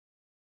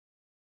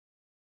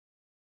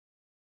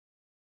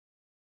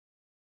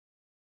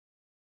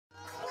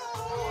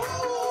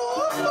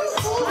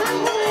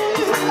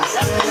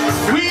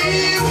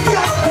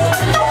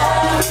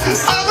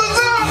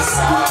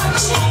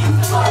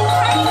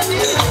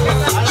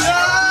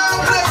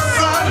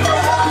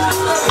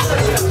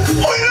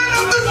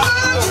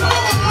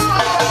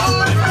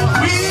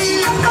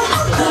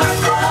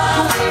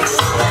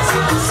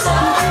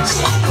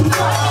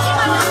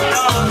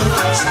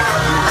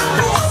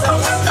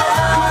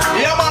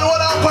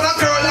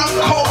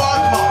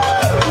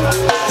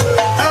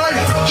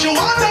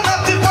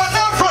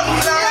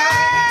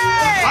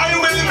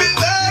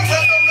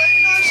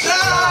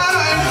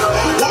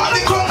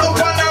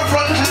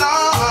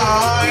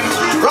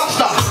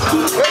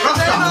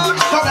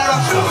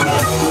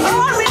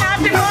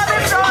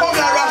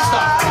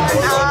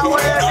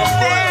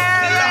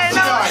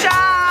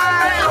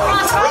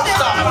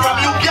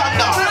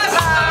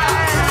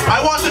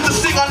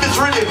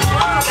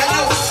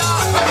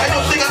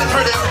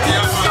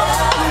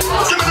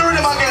Give me the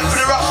rhythm again for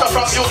the Rasta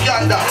from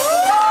Uganda.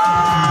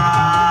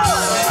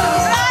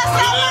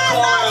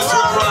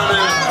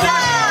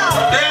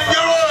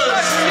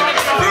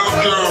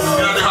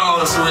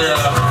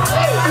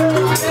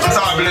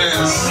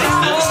 Turbulence,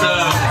 next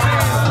time,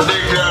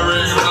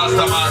 declaring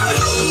Master Max.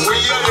 We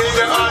are in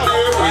the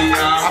honey, we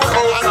are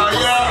out of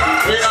here,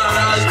 we are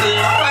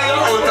rising, fire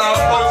out of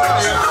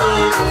positive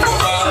food.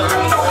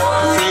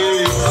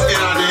 See,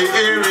 in the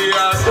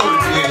area,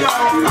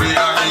 we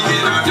are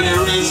making the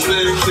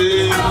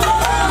respecting.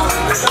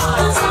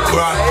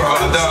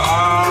 Grandfather,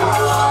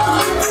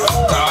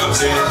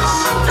 Turbulence,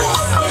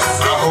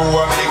 who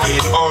are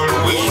making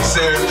always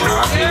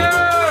self-happy.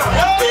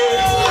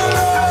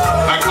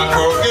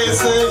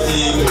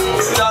 Saying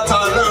that I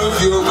love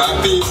you, my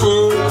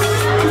people,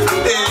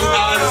 and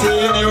I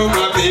say you,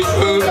 my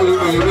people.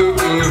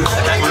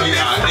 We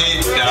are in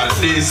that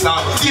this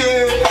out,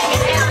 yeah.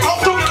 I'm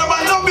talking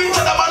about no beach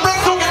and I'm not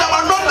talking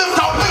about run them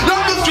down.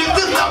 Love the street,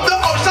 this love the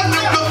ocean,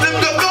 you go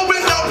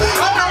going down.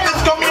 I know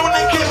this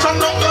communication,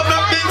 no gonna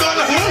be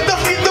gone. The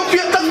feet, the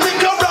feet, and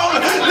think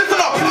around. Listen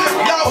up,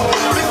 yo,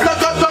 Mr.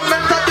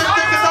 Government, I just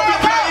think it's a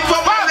reply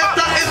for my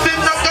letter. Is it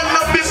not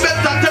gonna be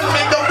better? Tell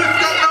me the it's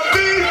gonna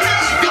be.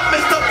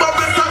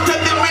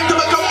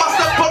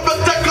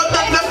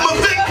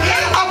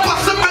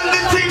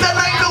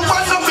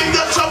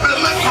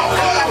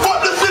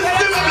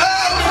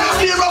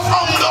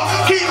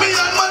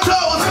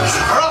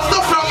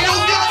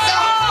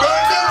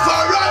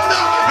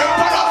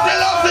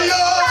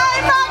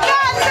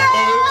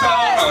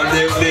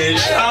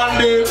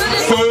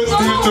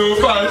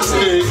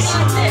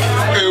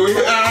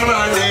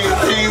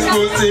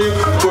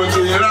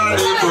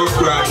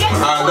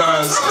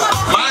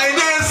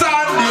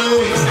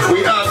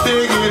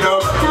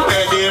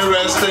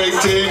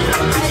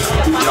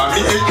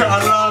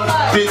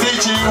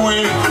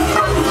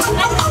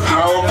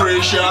 How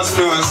precious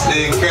those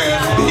things can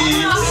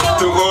be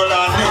to all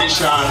our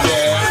nation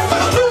there.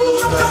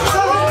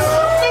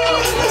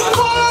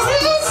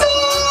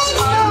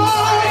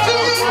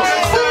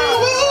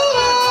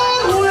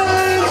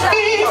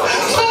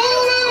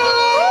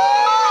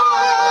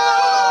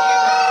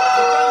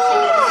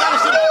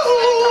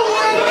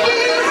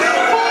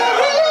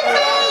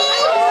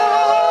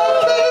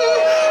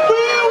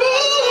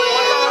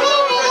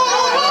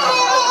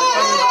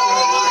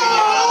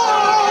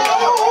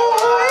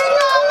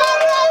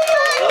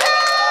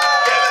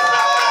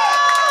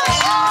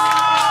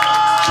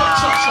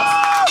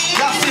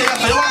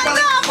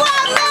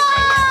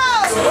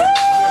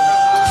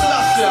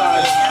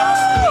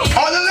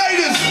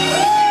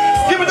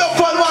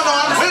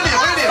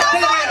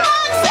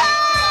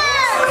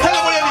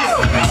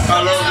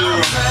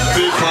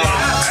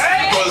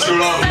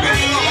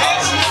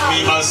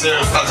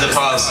 As a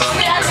pastor.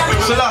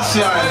 So that's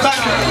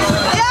thank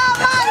you.